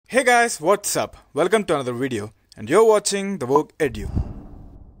Hey guys, what's up? Welcome to another video and you're watching the Vogue Edu.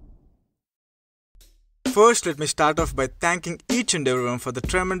 First, let me start off by thanking each and everyone for the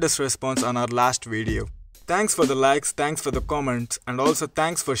tremendous response on our last video. Thanks for the likes, thanks for the comments and also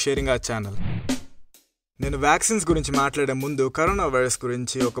thanks for sharing our channel. నేను vaccines గురించి మాట్లాడే ముందు corona virus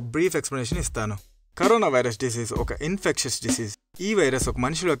గురించి ఒక brief explanation ఇస్తాను. Corona virus disease ఒక infectious disease. ఈ virus ఒక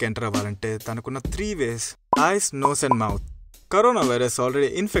మనిషిలోకి ఎంటర్ అవ్వాలంటే తనకున్న 3 ways: ice, nose and mouth. Corona virus already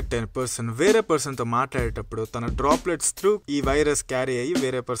infect అయిన పర్సన్ వేరే పర్సన్తో మాట్లాడేటప్పుడు తన డ్రాప్లెట్స్ త్రూ ఈ వైరస్ క్యారీ అయ్యి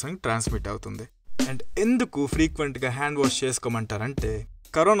వేరే పర్సన్కి ట్రాన్స్మిట్ అవుతుంది. అండ్ ఎందుకు ఫ్రీక్వెంట్గా hand wash చేసుకోమంటారంటే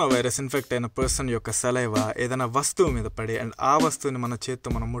corona virus infect అయిన పర్సన్ యొక్క సలైవా ఏదైనా వస్తువు మీద పడి అండ్ ఆ వస్తువుని మన చేతితో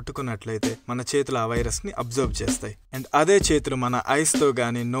మనం ముట్టుకున్నట్లయితే మన చేతులు ఆ వైరస్ని అబ్జర్వ్ చేస్తాయి. అండ్ అదే చేతులు మన ఐస్తో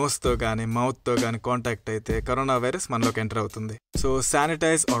కానీ నోస్తో కానీ మౌత్తో కానీ కాంటాక్ట్ అయితే కరోనా వైరస్ మనలోకి ఎంటర్ అవుతుంది. So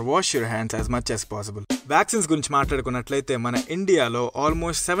sanitise are wash your hands as much as possible. Vaccines గురించి మాట్లాడుకున్నట్లయితే మన ఇండియాలో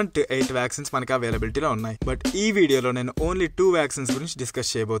ఆల్మోస్ట్ 7 to 8 వ్యాక్సిన్స్ మనకి అవైలబిలిటీలో ఉన్నాయి. బట్ ఈ వీడియోలో నేను ఓన్లీ 2 వ్యాక్సిన్స్ గురించి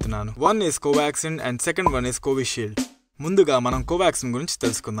డిస్కస్ చేయబోతున్నాను. One is Covaxin and second one is Covishield. ముందుగా మనం కోవాక్సిన్ గురించి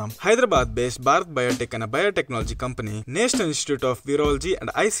తెలుసుకుందాం. హైదరాబాద్ బేస్డ్ భారత్ బయోటెక్ అనే biotechnology company national institute of విరాలజీ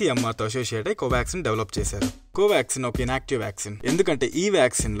and ఐసీఎంఆర్తో associate అయి కోవాక్సిన్ డెవలప్ చేశారు. కోవాక్సిన్ ఒక ఇన్యాక్టివ్ వ్యాక్సిన్, ఎందుకంటే ఈ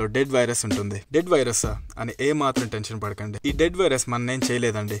వ్యాక్సిన్ లో డెడ్ వైరస్ ఉంటుంది. డెడ్ వైరసా అని ఏ మాత్రం టెన్షన్ పడకండి. ఈ డెడ్ వైరస్ మన ఏం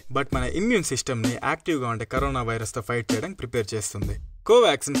చేయలేదండి, బట్ మన ఇమ్యూన్ సిస్టమ్ ని యాక్టివ్ గా ఉండే కరోనా వైరస్ తో ఫైట్ చేయడానికి ప్రిపేర్ చేస్తుంది.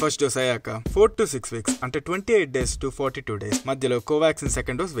 కోవాక్సిన్ ఫస్ట్ డోస్ అయ్యాక 4 to 6 weeks అంటే 28 days to 42 days మధ్యలో కోవాక్సిన్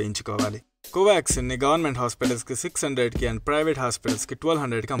సెకండ్ డోస్ వేయించుకోవాలి. కోవాక్సిన్ ని గవర్నమెంట్ హాస్పిటల్స్ కి 600కి అండ్ ప్రైవేట్ హాస్పిటల్స్ కి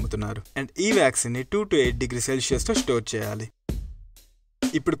 1200కి అమ్ముతున్నారు. అండ్ ఈ వ్యాక్సిన్ ని 2 to 8 degrees Celsius తో స్టోర్ చేయాలి.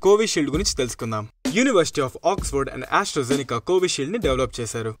 ఇప్పుడు కోవిషీల్డ్ గురించి తెలుసుకుందాం. University of Oxford and AstraZeneca Covishield ని డెవలప్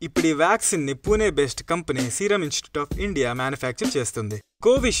చేశారు. ఇప్పుడు ఈ వ్యాక్సిన్ ని Pune based company serum institute of India manufacture చేస్తుంది.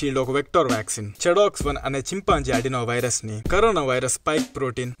 కోవిషీల్డ్ ఒక వెక్టార్ వ్యాక్సిన్. Covaxin అనే చింపాంజీ అడినో వైరస్ ని కరోనా వైరస్ స్పైక్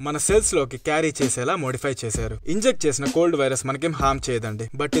ప్రోటీన్ మన సెల్స్ లోకి క్యారీ చేసేలా మోడిఫై చేశారు. ఇంజెక్ట్ చేసిన కోల్డ్ వైరస్ మనకేం హార్మ్ చేయదండి,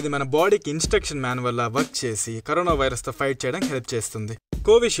 బట్ ఇది మన బాడీకి ఇన్స్ట్రక్షన్ మాన్యువల్ లా వర్క్ చేసి కరోనా వైరస్ తో ఫైట్ చేయడానికి హెల్ప్ చేస్తుంది.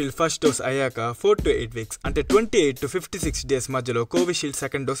 కోవిషీల్డ్ ఫస్ట్ డోస్ అయ్యాక 4 to 8 weeks అంటే 28 to 56 days మధ్యలో కోవిషీల్డ్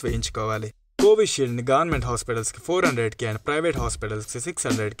సెకండ్ డోస్ వేయించుకోవాలి. కోవిషీల్డ్ ని గవర్నమెంట్ హాస్పిటల్స్ కి 400కి అండ్ ప్రైవేట్ హాస్పిటల్స్ కి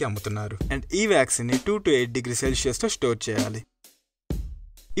 600కి అమ్ముతున్నారు. అండ్ ఈ వ్యాక్సిన్ ని 2 to 8 degrees Celsius తో స్టోర్ చేయాలి.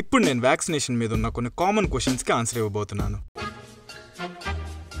 ఇప్పుడు నేను వ్యాక్సినేషన్ మీద ఉన్న కొన్ని కామన్ క్వశ్చన్స్ కి ఆన్సర్ ఇవ్వబోతున్నాను.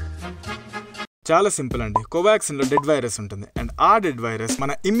 చాలా సింపుల్ అండి. కోవాక్సిన్ లో డెడ్ వైరస్ ఉంటుంది అండ్ ఆ డెడ్ వైరస్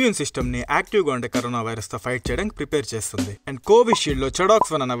మన ఇమ్యూన్ సిస్టమ్ ని యాక్టివ్ గా ఉండే కరోనా వైరస్ తో ఫైట్ చేయడానికి ప్రిపేర్ చేస్తుంది. అండ్ కోవిషీల్డ్ లో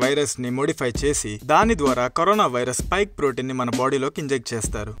Covaxin అనే వైరస్ ని మోడిఫై చేసి దాని ద్వారా కరోనా వైరస్ స్పైక్ ప్రోటీన్ ని మన బాడీలోకి ఇంజెక్ట్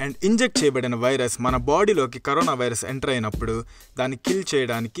చేస్తారు. అండ్ ఇంజెక్ట్ చేయబడిన వైరస్ మన బాడీలోకి కరోనా వైరస్ ఎంటర్ అయినప్పుడు దాన్ని కిల్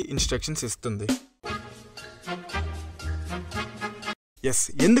చేయడానికి ఇన్స్ట్రక్షన్స్ ఇస్తుంది. ఎస్,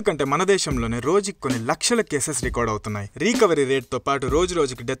 ఎందుకంటే మన దేశంలోనే రోజుకి కొన్ని లక్షల కేసెస్ రికార్డ్ అవుతున్నాయి. రికవరీ రేట్ తో పాటు రోజు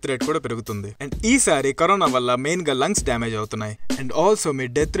రోజుకి డెత్ రేట్ కూడా పెరుగుతుంది. అండ్ ఈసారి కరోనా వల్ల మెయిన్ గా లంగ్స్ డ్యామేజ్ అవుతున్నాయి. And also me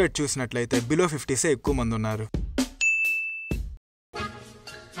death rate చూసినట్లయితే బిలో 50 ఎక్కువ మంది ఉన్నారు.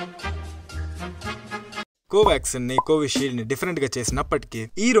 కోవాక్సిన్ ని కోవిషీల్డ్ ని డిఫరెంట్ గా చేసినప్పటికీ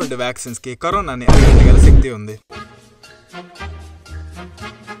ఈ 2 వ్యాక్సిన్స్ కి కరోనాని అరికట్టగల శక్తి ఉంది.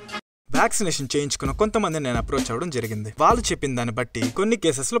 వ్యాక్సినేషన్ చేయించుకున్న కొంతమంది నేను అప్రోచ్ అవ్వడం జరిగింది. వాళ్ళు చెప్పిన దాన్ని బట్టి కొన్ని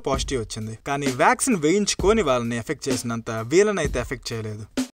కేసెస్ లో పాజిటివ్ వచ్చింది, కానీ వ్యాక్సిన్ వేయించుకొని వాళ్ళని ఎఫెక్ట్ చేసినంత వీళ్ళనైతే ఎఫెక్ట్ చేయలేదు.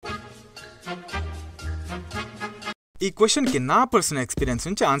 ఈ క్వశ్చన్ కి నా పర్సనల్ ఎక్స్పీరియన్స్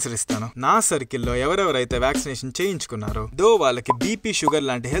నుంచి ఆన్సర్ ఇస్తాను. నా సర్కిల్లో ఎవరెవరైతే వ్యాక్సినేషన్ చేయించుకున్నారో దో వాళ్ళకి బీపీ, షుగర్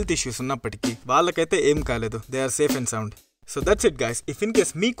లాంటి హెల్త్ ఇష్యూస్ ఉన్నప్పటికీ వాళ్ళకైతే ఏం కాలేదు. They are safe and sound. So that's it guys. If in case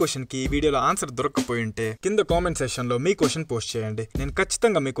me question కి ఈ వీడియోలో ఆన్సర్ దొరకకపోయి ఉంటే కింద కామెంట్ సెక్షన్ లో మీ క్వశ్చన్ పోస్ట్ చేయండి. నేను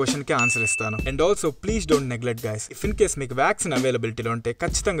ఖచ్చితంగా మీ క్వశ్చన్ కి ఆన్సర్ ఇస్తాను. And also please don't neglect guys. If in case మీకు వ్యాక్సిన్ అవైలబిలిటీలో ఉంటే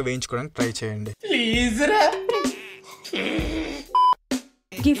ఖచ్చితంగా వేయించుకోవడానికి ట్రై చేయండి. ప్లీజ్ రా.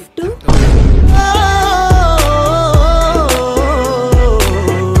 గిఫ్ట్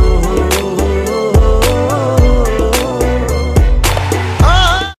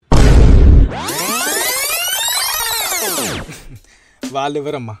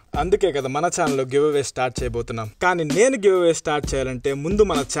వాళ్ళెవరమ్మా, అందుకే కదా మన ఛానల్లో గివ్ అవే స్టార్ట్ చేయబోతున్నాం. కానీ నేను గివ్ అవే స్టార్ట్ చేయాలంటే ముందు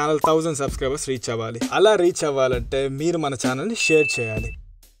మన ఛానల్ 1000 సబ్స్క్రైబర్స్ రీచ్ అవ్వాలి. అలా రీచ్ అవ్వాలంటే మీరు మన ఛానల్ని షేర్ చేయాలి.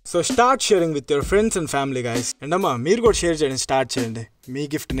 So start sharing with your friends and family guys. And అమ్మా మీరు కూడా షేర్ చేయడం స్టార్ట్ చేయండి. మీ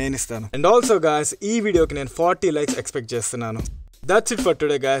గిఫ్ట్ నేను ఇస్తాను. అండ్ ఆల్సో గైస్ ఈ వీడియోకి నేను 40 likes ఎక్స్పెక్ట్ చేస్తున్నాను. That's it for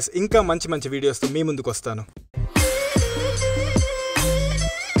today guys. ఇంకా మంచి మంచి వీడియోస్తో మీ ముందుకు వస్తాను.